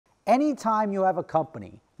Anytime you have a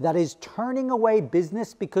company that is turning away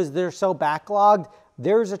business because they're so backlogged,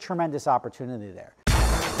 there's a tremendous opportunity there.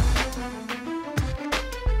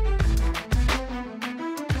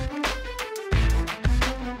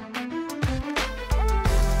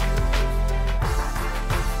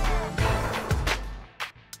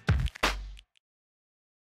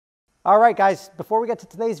 All right, guys, before we get to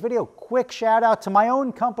today's video, quick shout out to my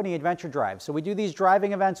own company, Adventure Drive. So we do these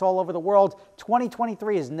driving events all over the world.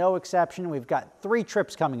 2023 is no exception. We've got 3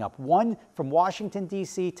 trips coming up. One from Washington,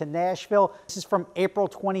 D.C. to Nashville. This is from April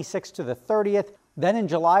 26th to the 30th. Then in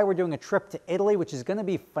July, we're doing a trip to Italy, which is going to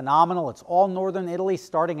be phenomenal. It's all northern Italy,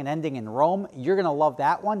 starting and ending in Rome. You're going to love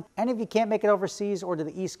that one. And if you can't make it overseas or to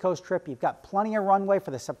the East Coast trip, you've got plenty of runway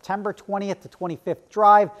for the September 20th to 25th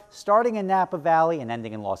drive, starting in Napa Valley and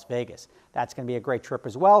ending in Las Vegas. That's going to be a great trip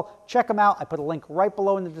as well. Check them out. I put a link right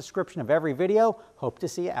below in the description of every video. Hope to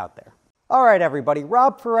see you out there. All right, everybody,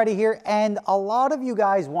 Rob Ferretti here, and a lot of you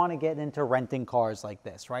guys want to get into renting cars like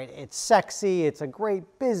this, right? It's sexy, it's a great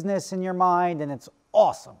business in your mind, and it's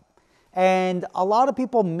awesome. And a lot of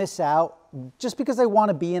people miss out just because they want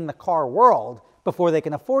to be in the car world before they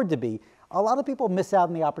can afford to be. A lot of people miss out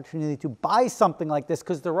on the opportunity to buy something like this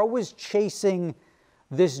because they're always chasing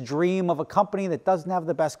this dream of a company that doesn't have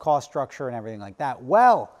the best cost structure and everything like that.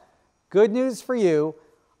 Well, good news for you.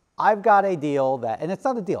 I've got a deal that, and it's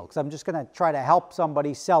not a deal because I'm just going to try to help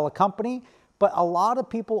somebody sell a company, but a lot of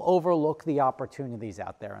people overlook the opportunities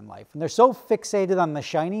out there in life. And they're so fixated on the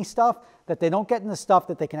shiny stuff that they don't get in the stuff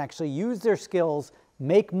that they can actually use their skills,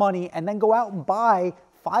 make money, and then go out and buy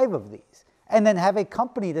 5 of these, and then have a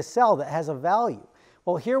company to sell that has a value.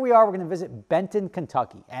 Well, here we are, we're going to visit Benton,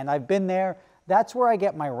 Kentucky, and I've been there. That's where I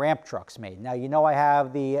get my ramp trucks made. Now, you know I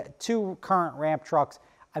have the 2 current ramp trucks.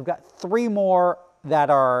 I've got 3 more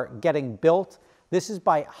that are getting built. This is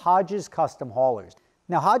by Hodges Custom Haulers.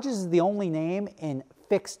 Now, Hodges is the only name in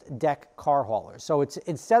fixed deck car haulers. So it's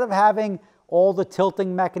instead of having all the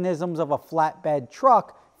tilting mechanisms of a flatbed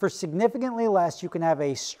truck, for significantly less, you can have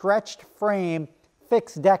a stretched frame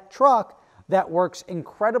fixed deck truck that works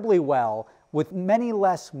incredibly well with many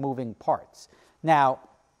less moving parts. Now,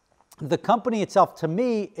 the company itself, to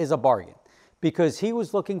me, is a bargain, because he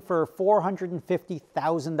was looking for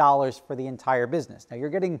 $450,000 for the entire business. Now,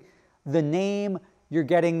 you're getting the name, you're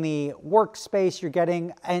getting the workspace, you're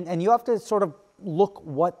getting, and you have to sort of look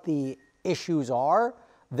what the issues are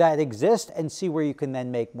that exist and see where you can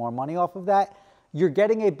then make more money off of that. You're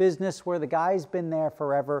getting a business where the guy's been there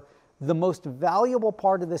forever. The most valuable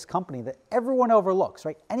part of this company that everyone overlooks,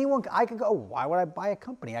 right? Anyone, I could go, oh, why would I buy a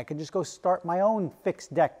company? I could just go start my own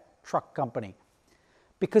fixed deck truck company.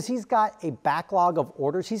 Because he's got a backlog of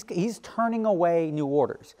orders. He's turning away new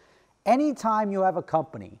orders. Anytime you have a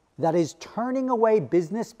company that is turning away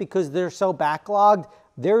business because they're so backlogged,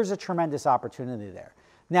 there's a tremendous opportunity there.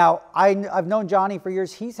 Now, I've known Johnny for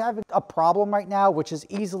years. He's having a problem right now, which is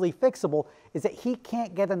easily fixable, is that he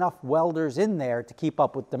can't get enough welders in there to keep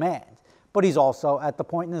up with demand. But he's also at the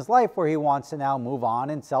point in his life where he wants to now move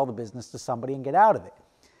on and sell the business to somebody and get out of it.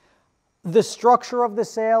 The structure of the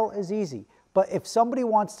sale is easy. But if somebody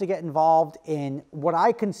wants to get involved in what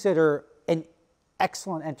I consider an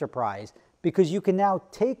excellent enterprise, because you can now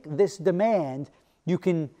take this demand, you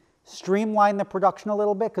can streamline the production a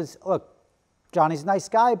little bit, because look, Johnny's a nice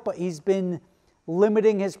guy, but he's been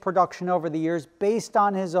limiting his production over the years based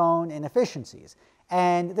on his own inefficiencies.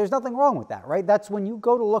 And there's nothing wrong with that, right? That's when you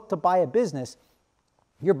go to look to buy a business,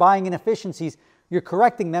 you're buying inefficiencies, you're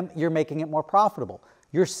correcting them, you're making it more profitable.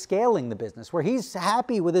 You're scaling the business. Where he's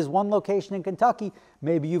happy with his one location in Kentucky,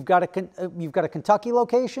 maybe you've got a Kentucky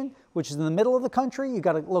location, which is in the middle of the country. You've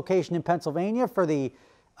got a location in Pennsylvania for the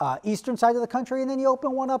eastern side of the country, and then you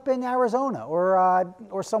open one up in Arizona or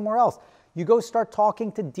somewhere else. You go start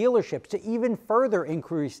talking to dealerships to even further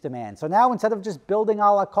increase demand. So now instead of just building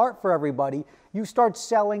a la carte for everybody, you start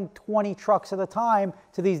selling 20 trucks at a time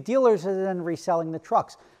to these dealers and then reselling the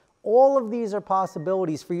trucks. All of these are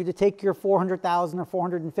possibilities for you to take your $400,000 or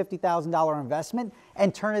 $450,000 investment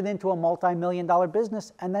and turn it into a multi-million-dollar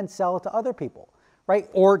business and then sell it to other people, right?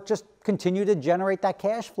 Or just continue to generate that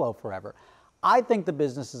cash flow forever. I think the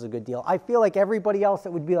business is a good deal. I feel like everybody else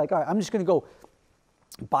that would be like, all right, I'm just going to go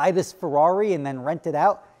buy this Ferrari and then rent it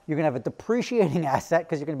out. You're going to have a depreciating asset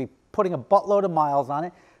because you're going to be putting a buttload of miles on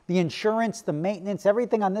it. The insurance, the maintenance,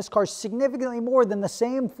 everything on this car is significantly more than the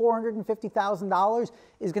same $450,000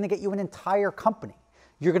 is going to get you an entire company.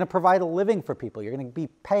 You're going to provide a living for people. You're going to be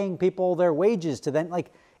paying people their wages to then,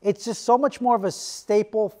 like, it's just so much more of a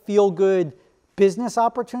staple, feel-good business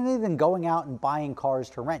opportunity than going out and buying cars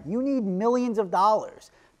to rent. You need millions of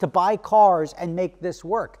dollars to buy cars and make this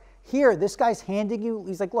work. Here, this guy's handing you,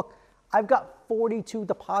 he's like, look, I've got 42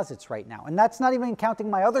 deposits right now. And that's not even counting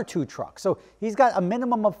my other 2 trucks. So he's got a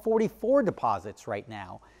minimum of 44 deposits right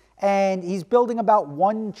now. And he's building about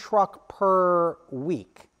 1 truck per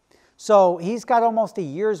week. So he's got almost a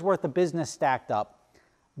year's worth of business stacked up.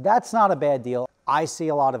 That's not a bad deal. I see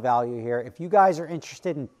a lot of value here. If you guys are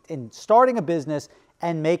interested in starting a business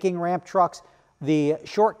and making ramp trucks, the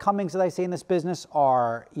shortcomings that I see in this business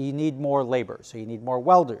are you need more labor, so you need more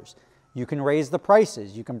welders. You can raise the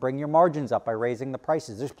prices. You can bring your margins up by raising the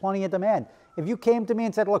prices. There's plenty of demand. If you came to me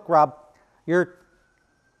and said, look, Rob, you're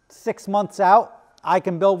 6 months out, I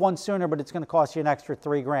can build one sooner, but it's going to cost you an extra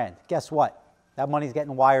 $3 grand. Guess what? That money's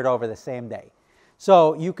getting wired over the same day.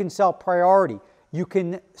 So you can sell priority. You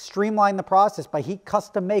can streamline the process by he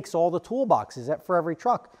custom makes all the toolboxes for every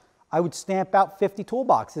truck. I would stamp out 50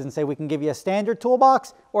 toolboxes and say we can give you a standard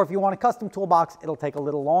toolbox, or if you want a custom toolbox, it'll take a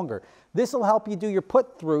little longer. This will help you do your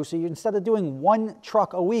put through, so instead of doing 1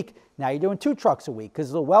 truck a week, now you're doing 2 trucks a week,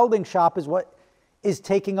 because the welding shop is what is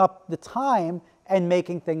taking up the time and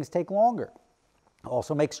making things take longer.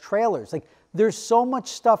 Also makes trailers. Like, there's so much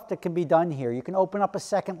stuff that can be done here. You can open up a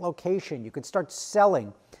second location. You could start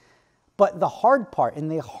selling. But the hard part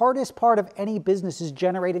and the hardest part of any business is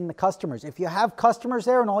generating the customers. If you have customers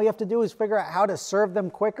there and all you have to do is figure out how to serve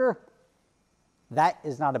them quicker, that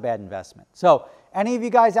is not a bad investment. So any of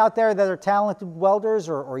you guys out there that are talented welders,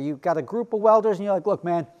 or you've got a group of welders and you're like, look,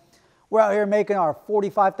 man, we're out here making our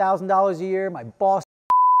 $45,000 a year. My boss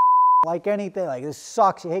like anything, like this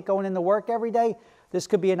sucks. You hate going into work every day. This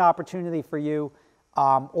could be an opportunity for you.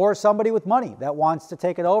 Or somebody with money that wants to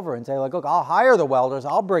take it over and say, like, look, I'll hire the welders,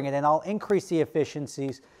 I'll bring it in, I'll increase the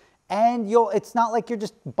efficiencies, and it's not like you're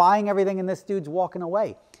just buying everything and this dude's walking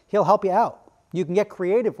away. He'll help you out. You can get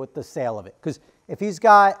creative with the sale of it, because if he's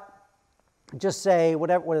got, just say,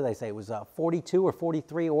 whatever, what did they say, it was 42 or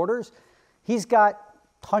 43 orders, he's got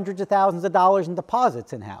hundreds of thousands of dollars in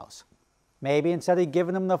deposits in-house. Maybe instead of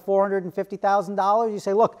giving him the $450,000, you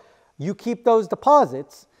say, look, you keep those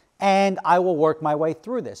deposits, and I will work my way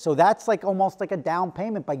through this. So that's like almost like a down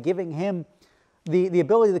payment by giving him the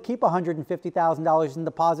ability to keep $150,000 in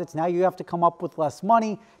deposits. Now you have to come up with less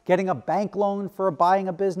money, getting a bank loan for buying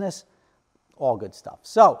a business, all good stuff.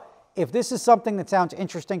 So if this is something that sounds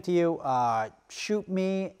interesting to you, shoot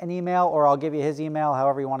me an email, or I'll give you his email,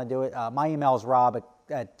 however you want to do it. My email is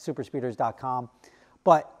rob@superspeeders.com.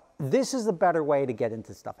 But this is the better way to get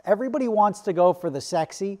into stuff. Everybody wants to go for the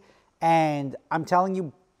sexy, and I'm telling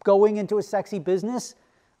you, going into a sexy business,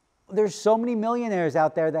 there's so many millionaires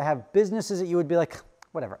out there that have businesses that you would be like,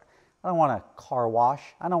 whatever. I don't want a car wash.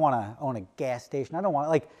 I don't want to own a gas station. I don't want,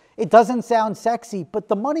 like, it doesn't sound sexy, but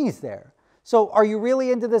the money's there. So are you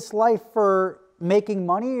really into this life for making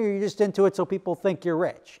money, or are you just into it so people think you're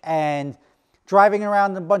rich? And driving around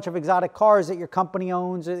in a bunch of exotic cars that your company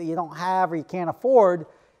owns or that you don't have or you can't afford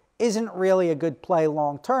isn't really a good play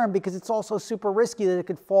long term, because it's also super risky that it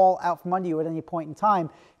could fall out from under you at any point in time.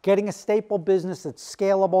 Getting a staple business that's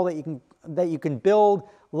scalable, that you can build,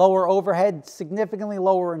 lower overhead, significantly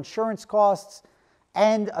lower insurance costs,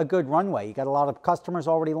 and a good runway. You got a lot of customers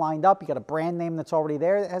already lined up. You got a brand name that's already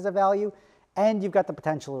there that has a value, and you've got the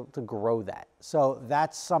potential to grow that. So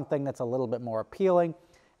that's something that's a little bit more appealing.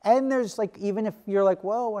 And there's, like, even if you're like,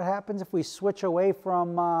 well, what happens if we switch away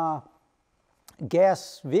from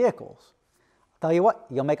gas vehicles? I'll tell you what,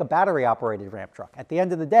 you'll make a battery operated ramp truck. At the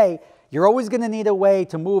end of the day, you're always going to need a way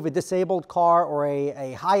to move a disabled car or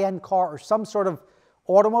a high-end car or some sort of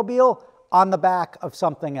automobile on the back of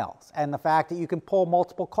something else. And the fact that you can pull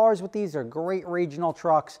multiple cars with these are great regional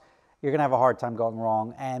trucks, you're going to have a hard time going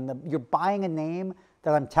wrong. And you're buying a name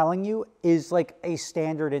that, I'm telling you, is like a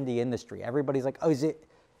standard in the industry. Everybody's like,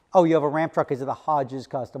 oh, you have a ramp truck, is it a Hodges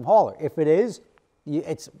custom hauler? If it is,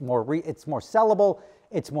 it's more sellable,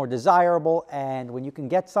 it's more desirable, and when you can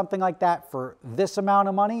get something like that for this amount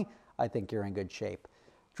of money, I think you're in good shape.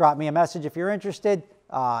 Drop me a message if you're interested.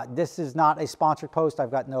 This is not a sponsored post.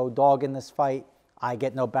 I've got no dog in this fight. I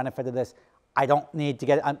get no benefit of this. I don't need to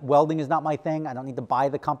get, welding is not my thing. I don't need to buy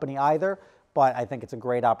the company either, but I think it's a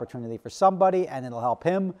great opportunity for somebody, and it'll help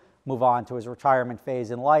him move on to his retirement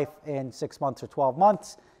phase in life in 6 months or 12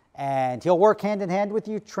 months. And he'll work hand in hand with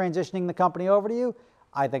you, transitioning the company over to you.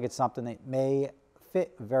 I think it's something that may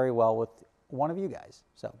fit very well with one of you guys.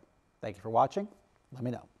 So thank you for watching. Let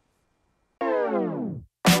me know.